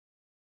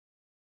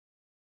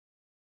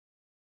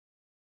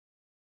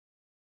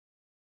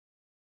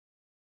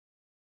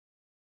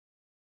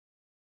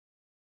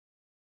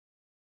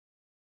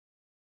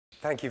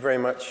Thank you very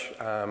much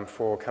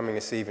for coming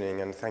this evening,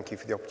 and thank you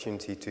for the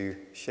opportunity to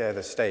share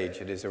the stage.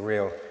 It is a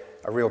real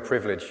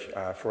privilege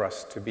for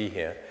us to be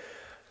here.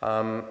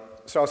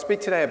 So I'll speak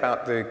today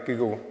about the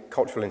Google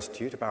Cultural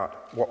Institute,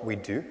 about what we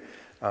do,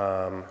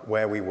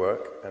 where we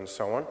work, and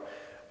so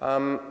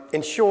on.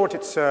 In short,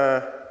 it's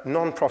a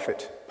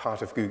non-profit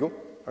part of Google,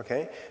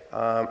 okay?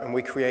 And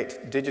we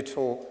create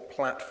digital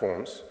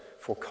platforms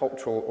for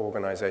cultural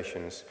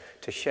organizations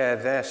to share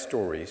their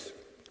stories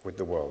with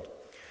the world.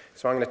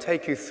 So I'm going to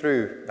take you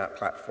through that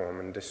platform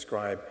and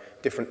describe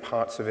different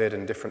parts of it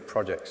and different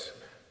projects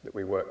that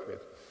we work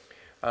with.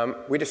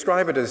 We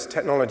describe it as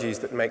technologies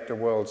that make the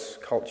world's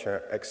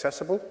culture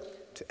accessible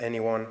to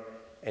anyone,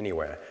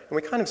 anywhere. And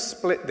we kind of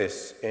split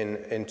this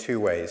in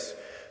two ways.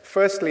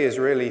 Firstly is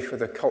really for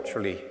the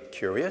culturally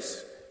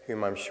curious,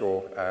 whom I'm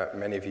sure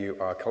many of you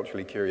are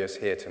culturally curious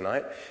here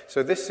tonight.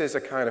 So this is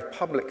a kind of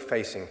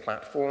public-facing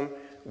platform,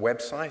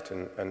 website,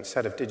 and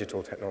set of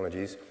digital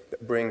technologies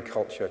that bring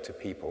culture to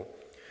people.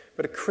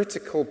 But a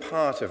critical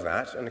part of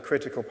that, and a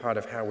critical part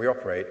of how we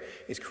operate,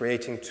 is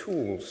creating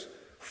tools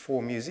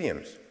for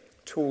museums,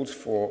 tools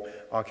for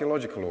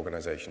archaeological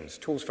organizations,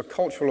 tools for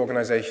cultural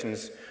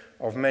organizations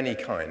of many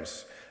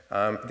kinds.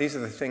 These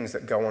are the things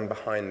that go on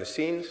behind the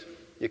scenes.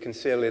 You can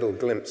see a little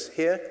glimpse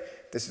here.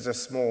 This is a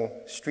small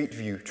street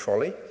view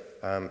trolley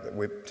that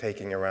we're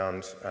taking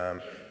around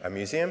a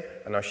museum,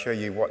 and I'll show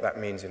you what that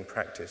means in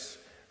practice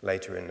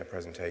later in the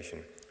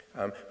presentation.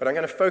 But I'm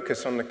going to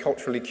focus on the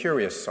culturally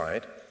curious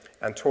side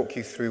and talk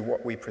you through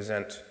what we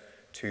present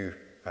to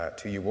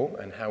you all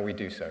and how we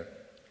do so.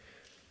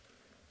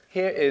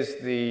 Here is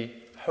the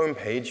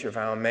homepage of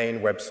our main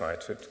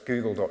website at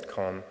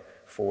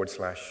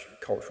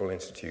google.com/Cultural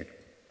Institute.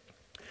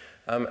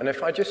 And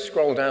if I just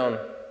scroll down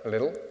a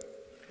little,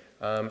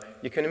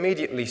 you can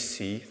immediately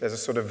see there's a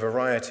sort of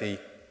variety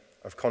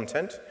of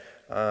content.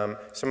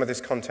 Some of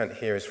this content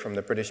here is from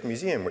the British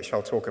Museum, which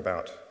I'll talk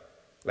about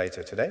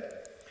later today.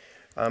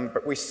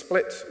 But we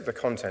split the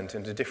content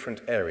into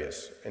different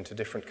areas, into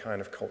different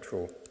kind of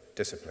cultural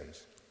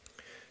disciplines.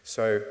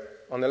 So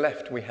on the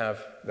left, we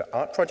have the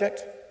art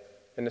project.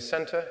 In the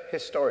center,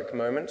 historic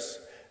moments.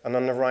 And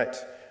on the right,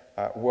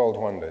 world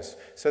wonders.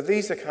 So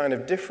these are kind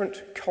of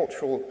different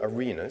cultural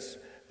arenas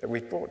that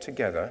we've brought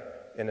together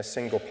in a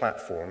single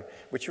platform,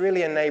 which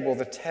really enable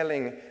the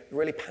telling,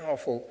 really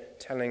powerful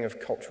telling of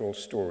cultural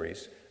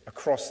stories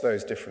across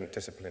those different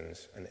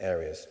disciplines and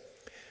areas.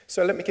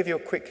 So let me give you a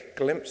quick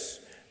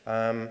glimpse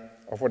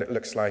of what it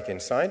looks like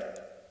inside.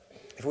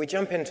 If we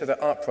jump into the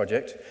art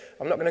project,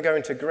 I'm not going to go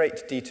into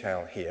great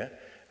detail here,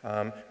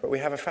 but we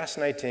have a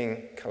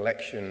fascinating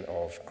collection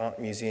of art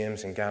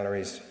museums and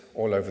galleries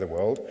all over the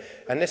world.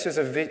 And this is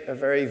a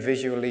very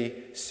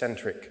visually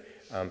centric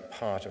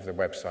part of the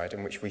website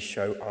in which we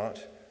show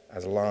art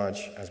as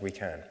large as we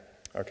can,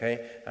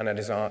 okay? And it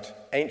is art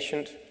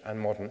ancient and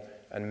modern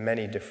and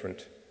many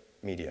different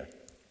media.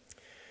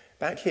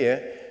 Back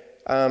here,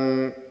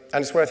 and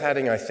it's worth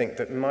adding, I think,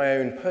 that my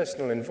own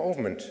personal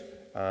involvement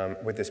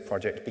with this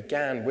project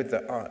began with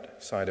the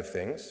art side of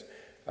things.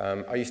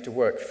 I used to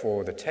work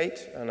for the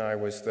Tate, and I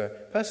was the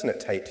person at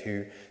Tate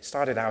who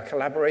started our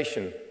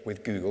collaboration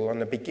with Google on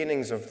the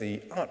beginnings of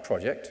the art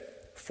project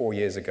 4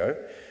 years ago.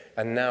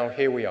 And now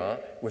here we are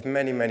with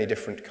many, many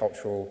different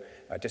cultural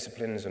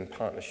disciplines and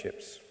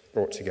partnerships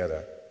brought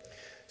together.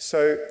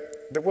 So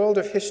the world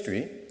of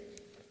history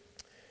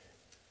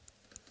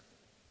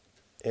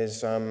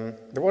is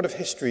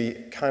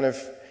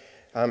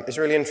is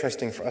really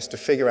interesting for us to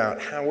figure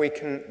out how we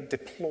can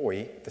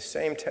deploy the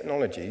same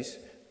technologies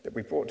that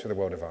we brought to the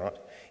world of art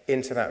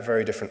into that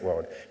very different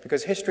world.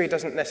 Because history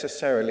doesn't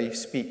necessarily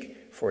speak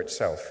for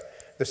itself.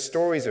 The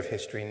stories of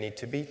history need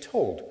to be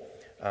told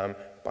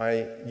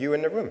by you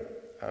in the room,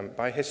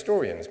 by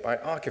historians, by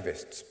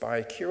archivists,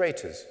 by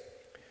curators.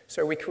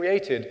 So we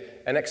created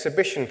an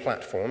exhibition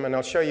platform, and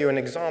I'll show you an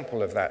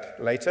example of that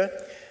later.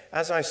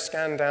 As I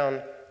scan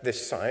down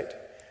this site,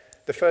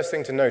 the first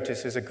thing to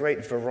notice is a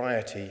great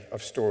variety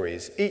of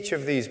stories. Each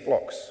of these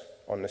blocks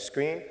on the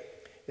screen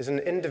is an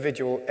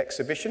individual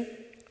exhibition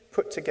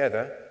put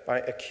together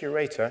by a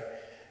curator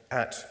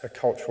at a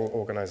cultural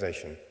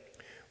organization.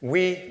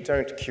 We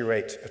don't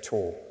curate at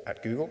all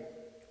at Google.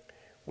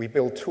 We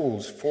build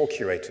tools for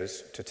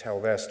curators to tell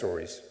their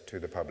stories to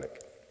the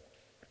public.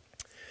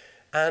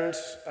 And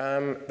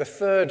the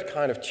third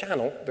kind of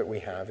channel that we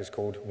have is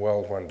called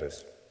World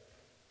Wonders.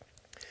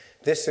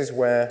 This is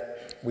where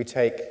we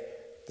take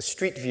the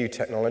street view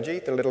technology,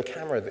 the little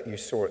camera that you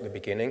saw at the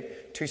beginning,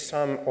 to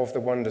some of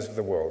the wonders of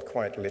the world,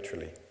 quite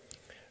literally.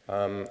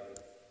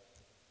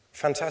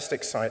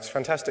 Fantastic sites,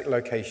 fantastic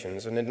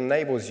locations, and it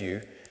enables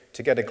you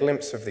to get a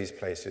glimpse of these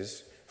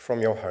places from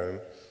your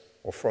home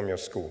or from your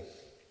school.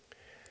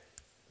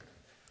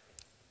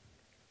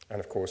 And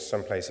of course,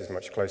 some places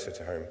much closer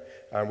to home.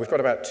 We've got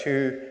about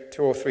 200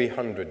 or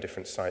 300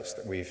 different sites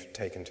that we've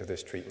taken to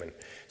this treatment.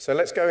 So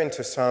let's go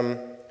into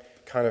some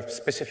kind of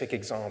specific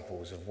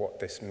examples of what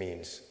this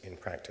means in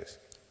practice.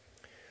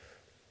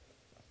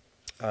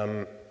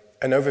 An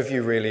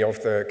overview really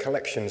of the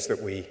collections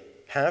that we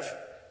have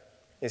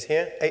is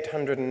here,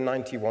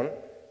 891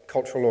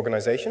 cultural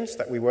organizations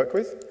that we work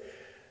with.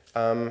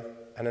 And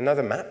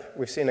another map,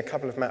 we've seen a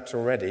couple of maps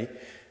already.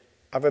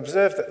 I've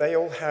observed that they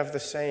all have the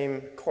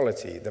same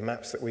quality, the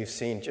maps that we've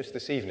seen just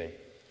this evening.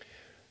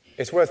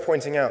 It's worth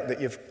pointing out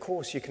that, of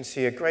course, you can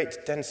see a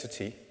great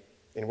density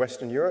in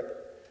Western Europe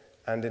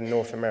and in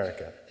North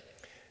America.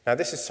 Now,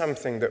 this is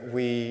something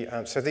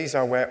that so these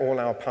are where all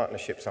our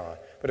partnerships are.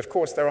 But of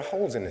course, there are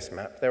holes in this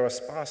map. There are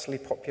sparsely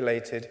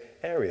populated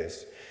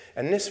areas.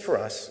 And this, for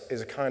us,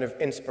 is a kind of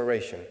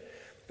inspiration.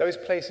 Those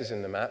places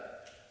in the map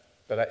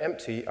that are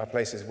empty are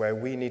places where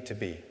we need to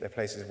be. They're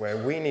places where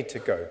we need to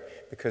go,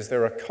 because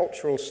there are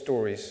cultural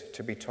stories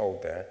to be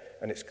told there,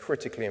 and it's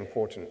critically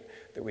important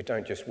that we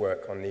don't just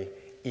work on the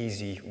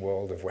easy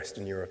world of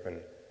Western Europe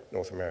and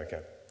North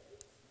America.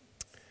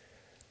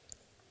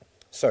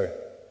 So,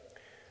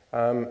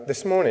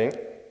 this morning,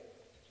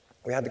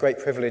 we had the great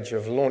privilege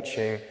of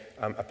launching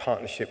a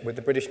partnership with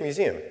the British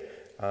Museum,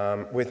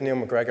 with Neil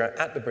McGregor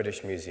at the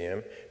British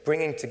Museum,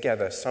 bringing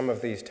together some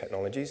of these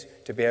technologies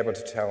to be able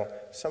to tell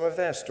some of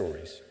their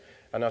stories.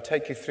 And I'll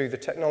take you through the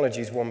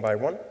technologies one by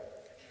one.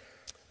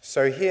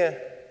 So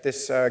here,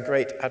 this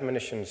great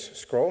admonitions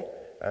scroll,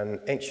 an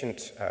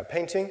ancient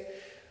painting,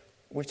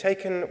 we've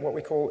taken what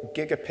we call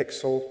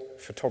gigapixel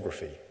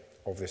photography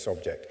of this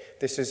object.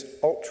 This is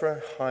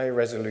ultra-high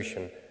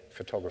resolution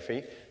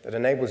photography that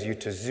enables you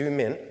to zoom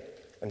in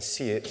and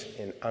see it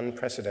in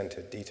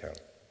unprecedented detail.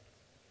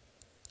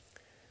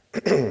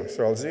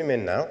 So I'll zoom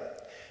in now.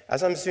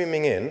 As I'm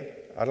zooming in,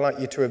 I'd like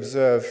you to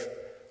observe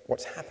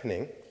what's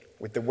happening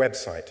with the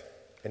website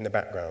in the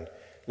background.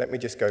 Let me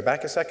just go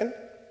back a second,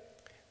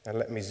 and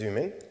let me zoom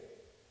in,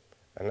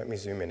 and let me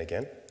zoom in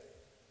again.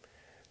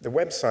 The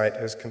website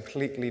has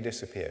completely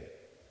disappeared.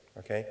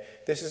 Okay?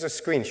 This is a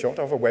screenshot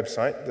of a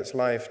website that's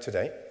live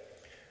today,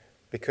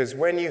 because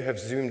when you have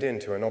zoomed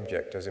into an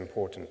object as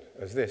important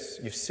as this,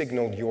 you've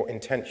signaled your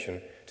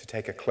intention to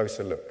take a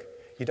closer look.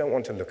 You don't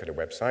want to look at a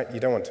website. You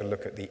don't want to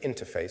look at the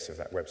interface of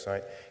that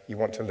website. You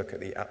want to look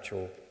at the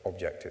actual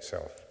object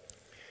itself.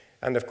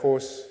 And of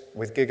course,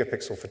 with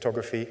gigapixel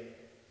photography,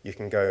 you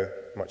can go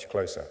much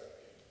closer.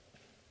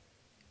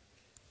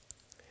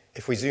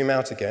 If we zoom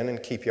out again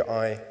and keep your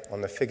eye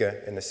on the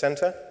figure in the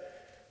center,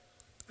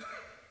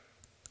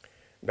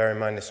 bear in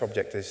mind this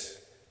object is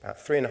about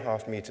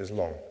 3.5 meters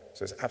long.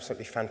 So it's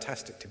absolutely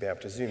fantastic to be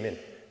able to zoom in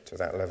to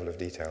that level of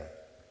detail.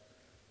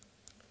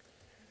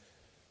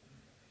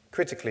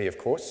 Critically, of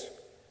course,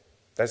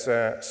 there's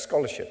a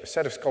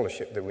set of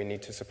scholarship that we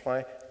need to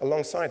supply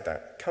alongside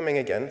that, coming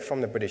again from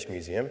the British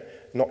Museum,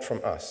 not from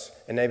us,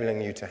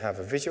 enabling you to have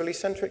a visually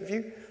centric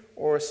view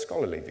or a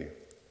scholarly view.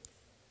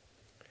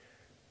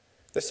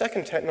 The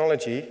second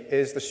technology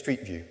is the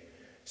street view.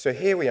 So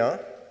here we are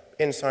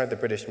inside the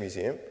British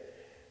Museum.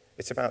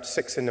 It's about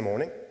 6 in the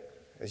morning,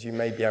 as you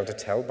may be able to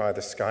tell by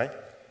the sky,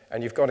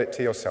 and you've got it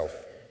to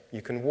yourself.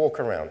 You can walk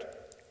around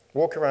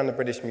the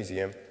British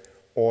Museum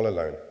all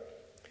alone.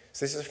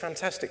 So this is a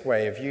fantastic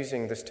way of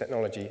using this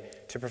technology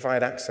to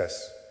provide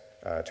access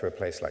to a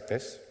place like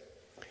this.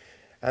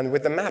 And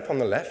with the map on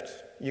the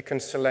left, you can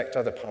select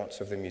other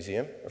parts of the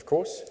museum, of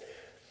course.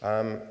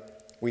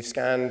 We've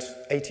scanned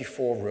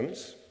 84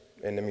 rooms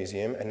in the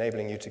museum,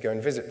 enabling you to go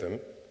and visit them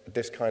with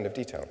this kind of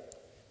detail.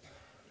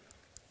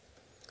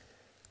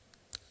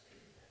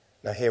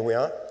 Now here we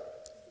are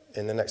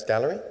in the next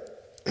gallery,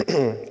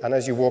 and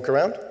as you walk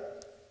around,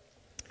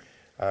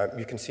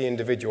 you can see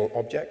individual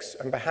objects,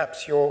 and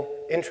perhaps your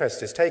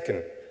interest is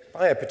taken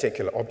by a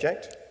particular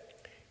object.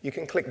 You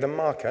can click the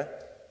marker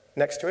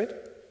next to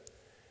it,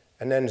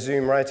 and then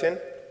zoom right in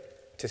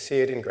to see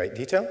it in great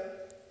detail,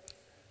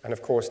 and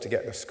of course to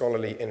get the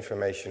scholarly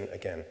information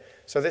again.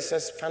 So this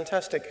is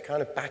fantastic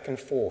kind of back and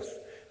forth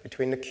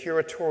between the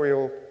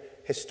curatorial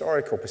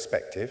historical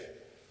perspective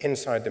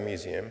inside the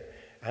museum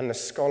and the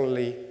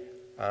scholarly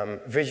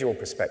visual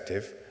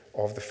perspective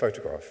of the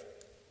photograph.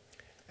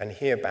 And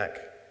here back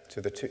to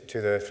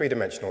the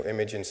three-dimensional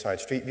image inside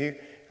Street View,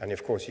 and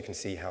of course you can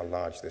see how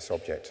large this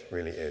object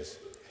really is.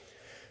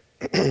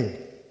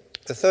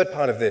 The third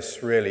part of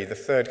this, really, the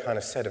third kind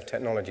of set of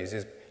technologies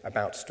is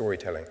about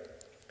storytelling.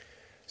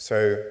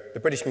 So the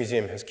British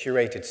Museum has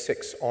curated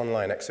 6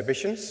 online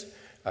exhibitions,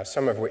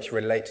 some of which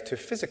relate to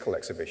physical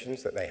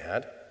exhibitions that they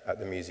had at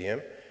the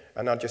museum,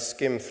 and I'll just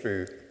skim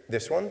through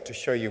this one to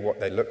show you what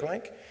they look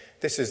like.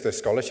 This is the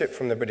scholarship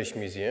from the British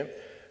Museum,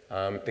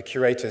 the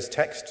curator's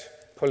text,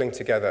 pulling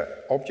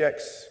together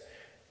objects,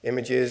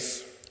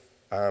 images,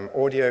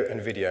 audio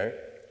and video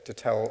to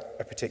tell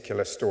a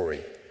particular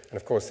story. And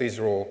of course, these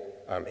are all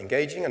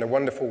engaging and a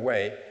wonderful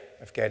way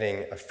of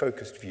getting a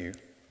focused view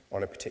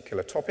on a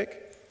particular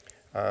topic.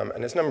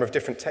 And there's a number of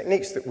different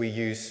techniques that we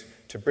use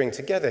to bring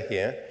together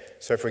here.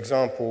 So for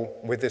example,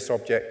 with this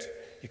object,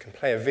 you can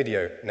play a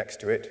video next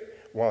to it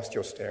whilst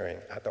you're staring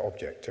at the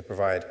object to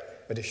provide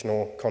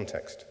additional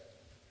context.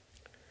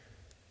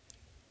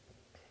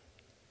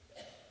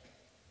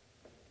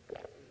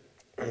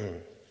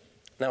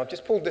 Now, I've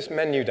just pulled this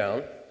menu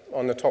down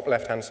on the top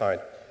left-hand side.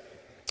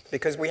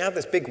 Because we have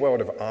this big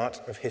world of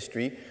art, of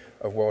history,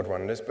 of world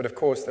wonders, but of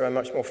course there are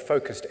much more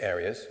focused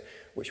areas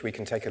which we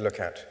can take a look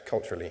at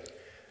culturally.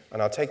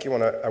 And I'll take you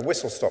on a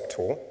whistle-stop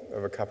tour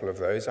of a couple of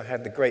those. I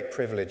had the great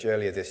privilege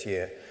earlier this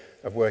year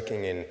of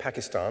working in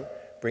Pakistan,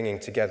 bringing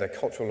together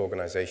cultural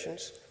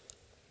organizations.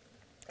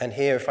 And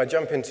here, if I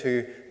jump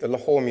into the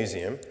Lahore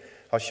Museum,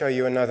 I'll show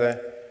you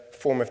another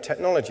form of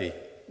technology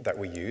that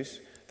we use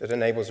that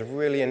enables a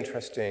really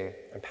interesting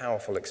and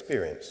powerful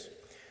experience.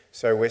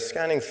 So we're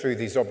scanning through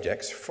these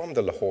objects from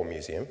the Lahore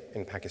Museum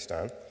in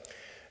Pakistan.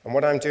 And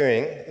what I'm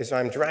doing is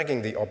I'm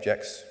dragging the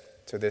objects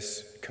to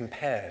this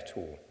compare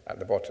tool at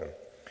the bottom.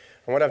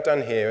 And what I've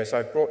done here is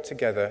I've brought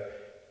together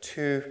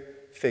two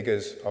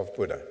figures of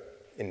Buddha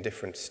in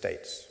different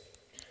states.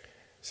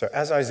 So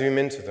as I zoom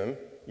into them,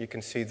 you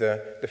can see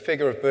the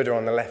figure of Buddha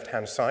on the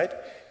left-hand side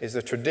is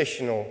the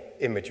traditional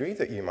imagery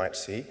that you might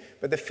see,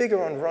 but the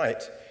figure on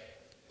right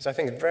is, I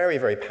think, very,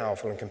 very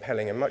powerful and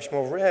compelling and much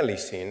more rarely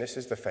seen. This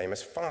is the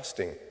famous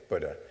fasting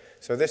Buddha.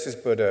 So this is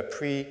Buddha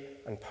pre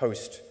and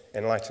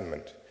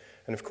post-enlightenment.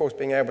 And of course,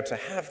 being able to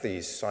have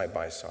these side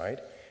by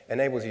side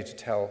enables you to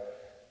tell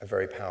a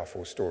very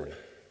powerful story.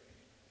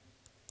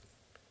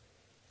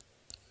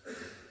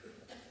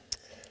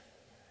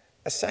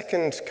 A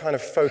second kind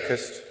of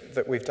focus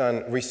that we've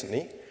done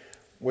recently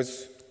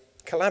was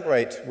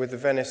collaborate with the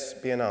Venice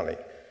Biennale.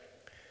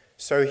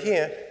 So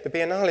here, the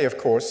Biennale, of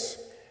course,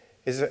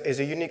 is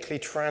a uniquely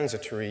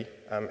transitory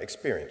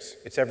experience.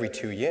 It's every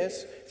 2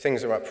 years,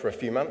 things are up for a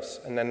few months,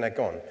 and then they're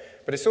gone.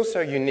 But it's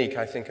also unique,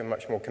 I think, and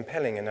much more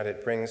compelling in that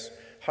it brings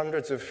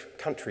hundreds of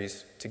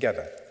countries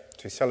together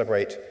to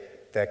celebrate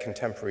their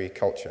contemporary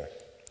culture.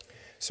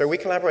 So we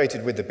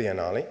collaborated with the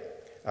Biennale,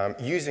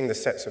 using the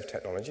sets of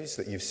technologies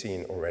that you've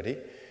seen already,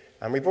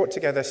 and we brought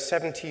together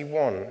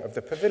 71 of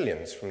the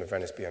pavilions from the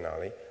Venice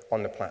Biennale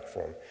on the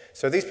platform.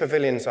 So these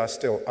pavilions are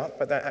still up,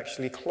 but they're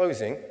actually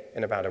closing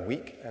in about a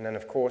week, and then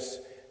of course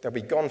they'll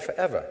be gone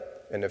forever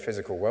in the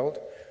physical world,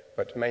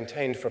 but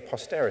maintained for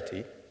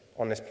posterity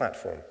on this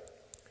platform.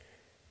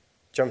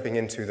 Jumping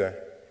into the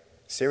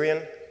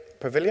Syrian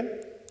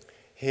pavilion,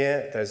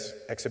 here there's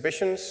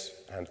exhibitions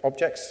and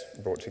objects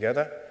brought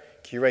together,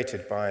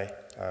 curated by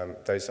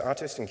those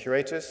artists and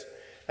curators,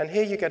 and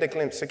here you get a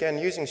glimpse, again,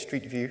 using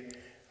Street View,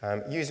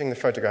 using the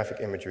photographic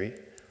imagery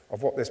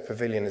of what this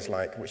pavilion is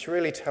like, which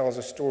really tells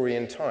a story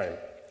in time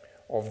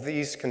of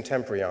these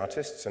contemporary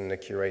artists and the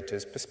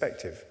curators'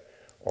 perspective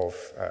of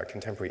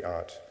contemporary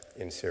art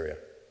in Syria.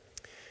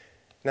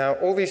 Now,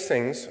 all these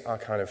things are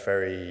kind of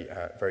very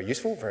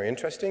useful, very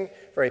interesting,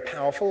 very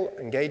powerful,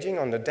 engaging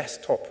on the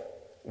desktop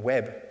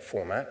web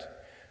format,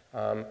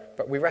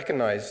 but we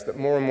recognize that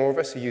more and more of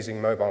us are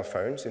using mobile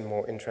phones in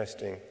more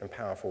interesting and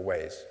powerful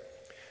ways.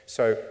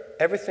 So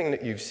everything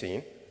that you've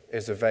seen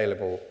is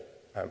available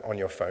on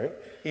your phone,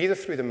 either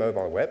through the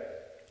mobile web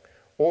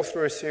or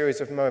through a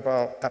series of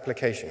mobile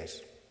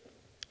applications.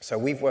 So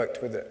we've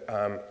worked with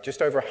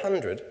just over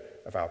 100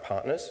 of our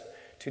partners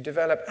to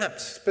develop apps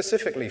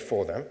specifically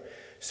for them,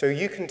 so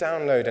you can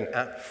download an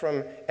app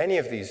from any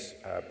of these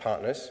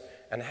partners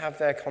and have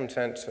their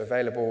content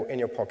available in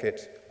your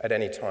pocket at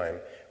any time,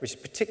 which is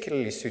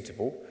particularly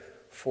suitable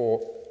for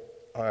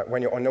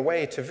when you're on the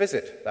way to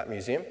visit that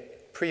museum,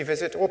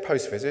 pre-visit or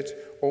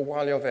post-visit, or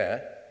while you're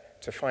there,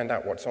 to find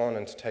out what's on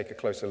and to take a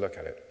closer look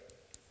at it.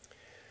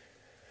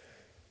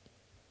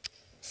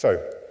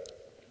 So,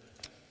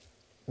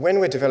 when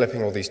we're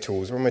developing all these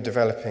tools, when we're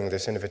developing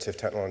this innovative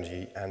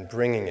technology and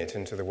bringing it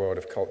into the world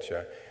of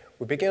culture,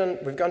 we've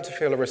begun to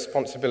feel a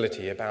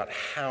responsibility about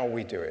how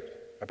we do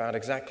it, about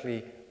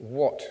exactly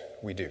what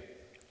we do.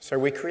 So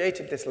we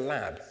created this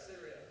lab.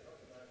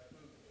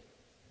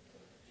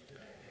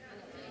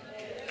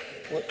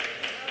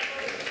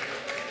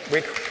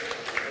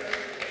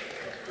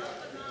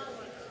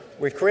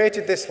 We've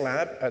created this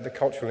lab at the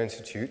Cultural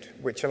Institute,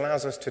 which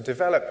allows us to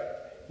develop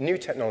new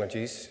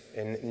technologies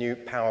in new,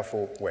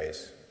 powerful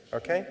ways.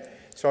 Okay?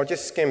 So I'll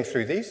just skim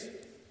through these,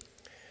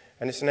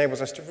 and this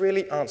enables us to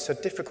really answer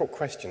difficult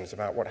questions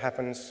about what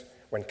happens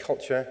when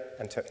culture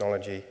and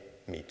technology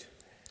meet.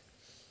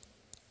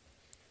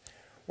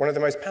 One of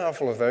the most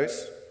powerful of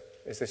those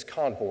is this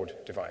cardboard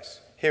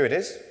device. Here it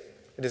is.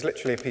 It is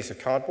literally a piece of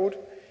cardboard.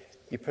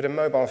 You put a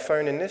mobile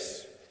phone in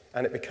this,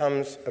 and it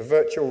becomes a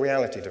virtual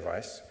reality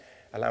device,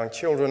 allowing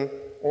children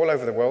all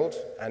over the world,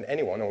 and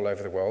anyone all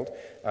over the world,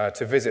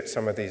 to visit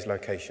some of these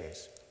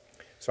locations.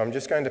 So I'm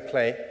just going to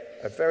play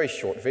a very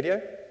short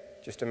video,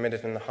 just 1.5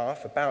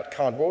 minutes, about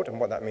cardboard and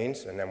what that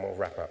means, and then we'll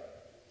wrap up.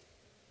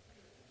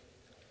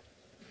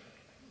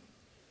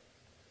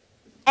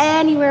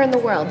 Anywhere in the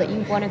world that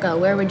you want to go,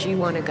 where would you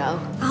want to go?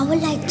 I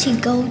would like to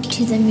go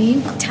to the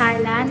moon.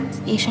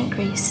 Thailand. Ancient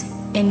Greece.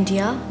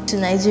 India. To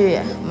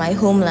Nigeria, my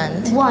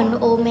homeland. One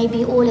or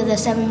maybe all of the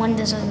 7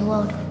 wonders of the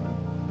world.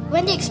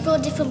 When you explore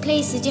different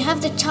places, you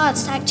have the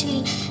chance to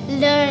actually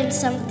learn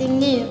something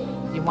new.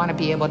 You want to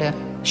be able to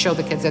show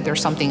the kids that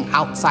there's something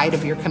outside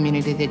of your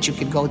community that you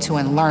could go to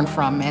and learn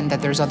from, and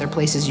that there's other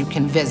places you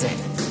can visit.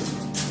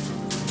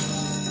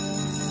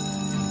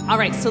 All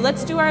right, so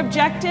let's do our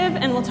objective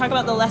and we'll talk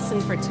about the lesson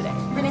for today.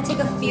 We're going to take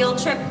a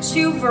field trip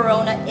to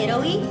Verona,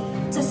 Italy,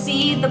 to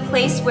see the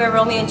place where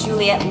Romeo and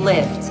Juliet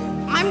lived.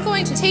 I'm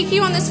going to take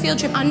you on this field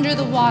trip under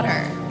the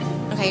water.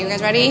 Okay, you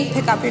guys ready?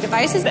 Pick up your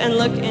devices and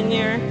look in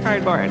your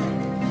cardboard.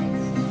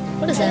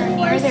 What is that?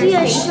 I see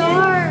a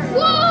shark.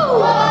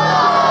 Whoa!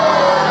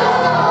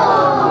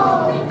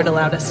 It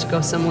allowed us to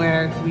go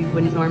somewhere we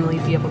wouldn't normally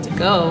be able to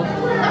go.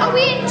 Are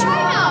we in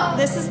China?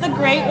 This is the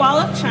Great Wall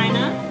of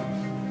China.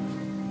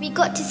 We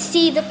got to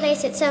see the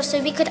place itself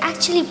so we could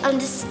actually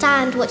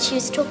understand what she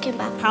was talking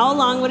about. How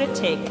long would it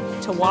take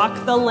to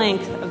walk the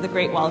length of the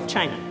Great Wall of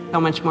China? So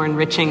much more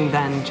enriching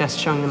than just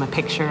showing them a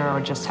picture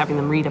or just having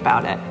them read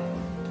about it.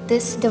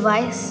 This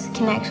device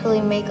can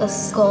actually make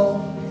us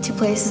go to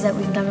places that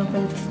we've never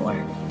been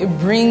before. It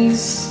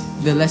brings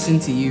the lesson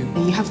to you.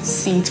 You have to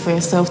see it for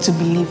yourself to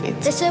believe it.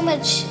 There's so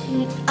much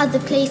other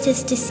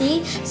places to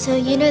see, so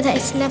you know that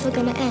it's never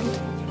going to end.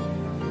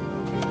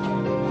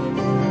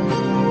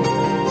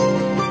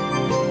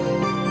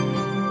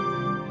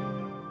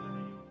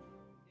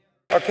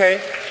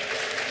 Okay.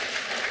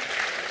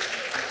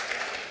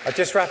 I'll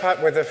just wrap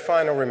up with a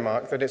final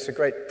remark that it's a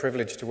great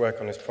privilege to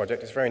work on this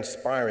project. It's very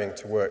inspiring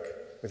to work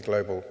with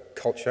global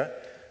culture.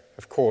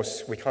 Of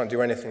course, we can't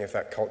do anything if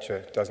that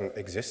culture doesn't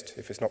exist,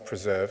 if it's not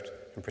preserved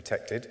and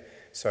protected.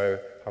 So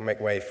I'll make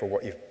way for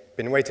what you've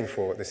been waiting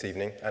for this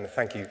evening, and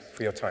thank you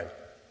for your time.